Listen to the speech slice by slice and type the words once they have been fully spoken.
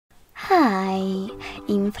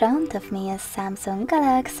In front of me is Samsung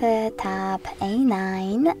Galaxy Tab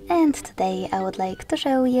A9, and today I would like to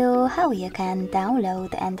show you how you can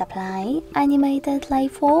download and apply animated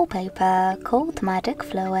live wallpaper called Magic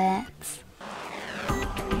Fluids.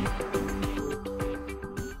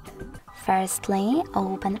 Firstly,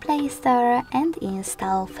 open Play Store and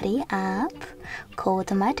install free app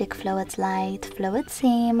called Magic Fluids Live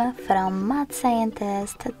Wallpaper from Mad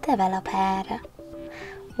Scientist developer.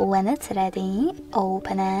 When it's ready,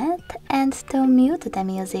 open it, and to mute the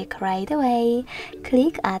music right away,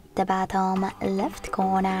 click at the bottom left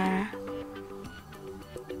corner.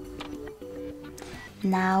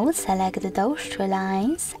 Now select those two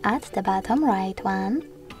lines at the bottom right one.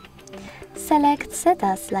 Select Set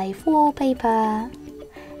as Live Wallpaper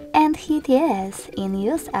and hit Yes in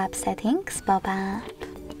Use App Settings pop-up.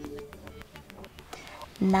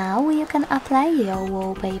 Now you can apply your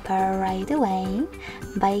wallpaper right away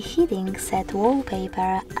by hitting Set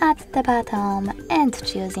Wallpaper at the bottom and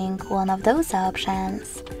choosing one of those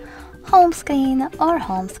options, Home Screen or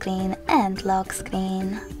Home Screen and Lock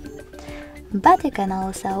Screen. But you can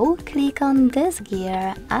also click on this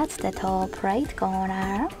gear at the top right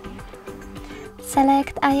corner.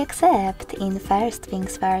 Select I accept in First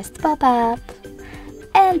Things First pop-up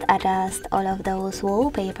and adjust all of those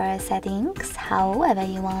wallpaper settings however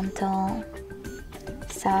you want to.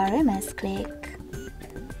 Sorry, misclick.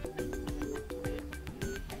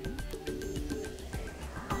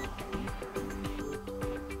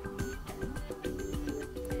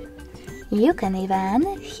 You can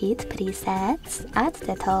even hit Presets at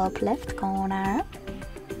the top left corner.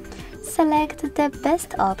 Select the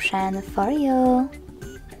best option for you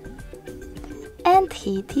and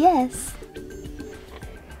hit Yes.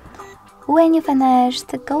 When you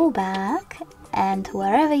finished, go back and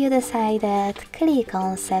wherever you decided, click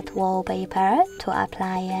on Set Wallpaper to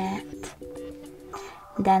apply it.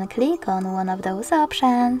 Then click on one of those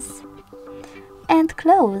options and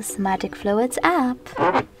close Magic Fluids app.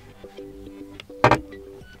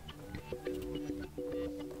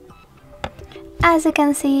 As you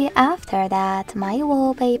can see, after that, my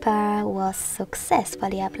wallpaper was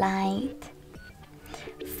successfully applied.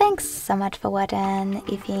 Thanks so much for watching.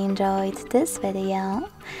 If you enjoyed this video,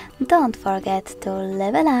 don't forget to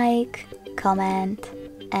leave a like, comment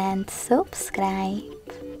and subscribe.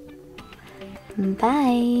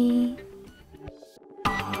 Bye!